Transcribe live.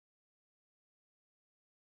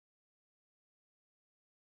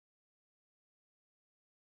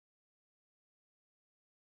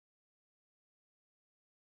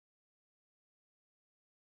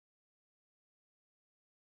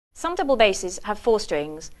Some double basses have 4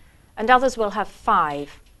 strings and others will have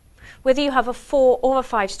 5. Whether you have a 4 or a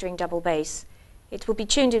 5-string double bass, it will be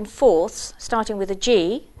tuned in fourths, starting with a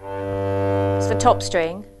G, it's the top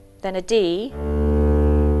string, then a D,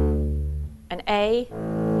 an A,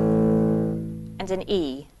 and an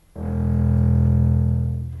E.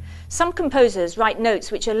 Some composers write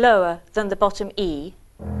notes which are lower than the bottom E,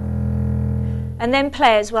 and then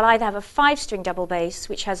players will either have a 5-string double bass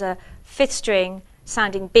which has a 5th string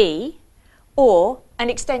sounding B, or an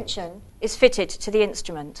extension is fitted to the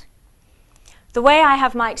instrument. The way I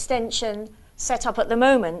have my extension set up at the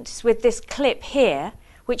moment is with this clip here,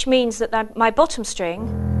 which means that my bottom string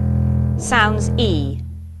sounds E.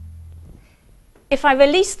 If I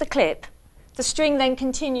release the clip, the string then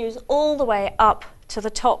continues all the way up to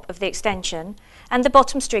the top of the extension, and the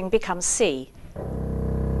bottom string becomes C.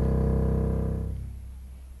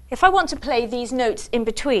 If I want to play these notes in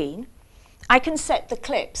between, I can set the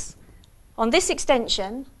clips. On this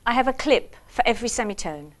extension, I have a clip for every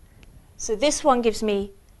semitone. So this one gives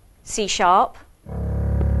me C sharp,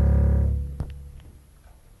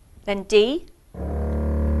 then D,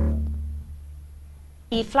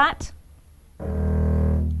 E flat,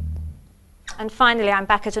 and finally I'm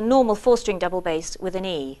back at a normal 4-string double bass with an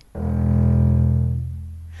E.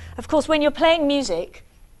 Of course, when you're playing music,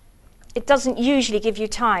 it doesn't usually give you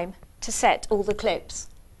time to set all the clips,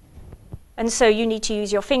 and so you need to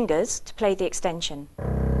use your fingers to play the extension.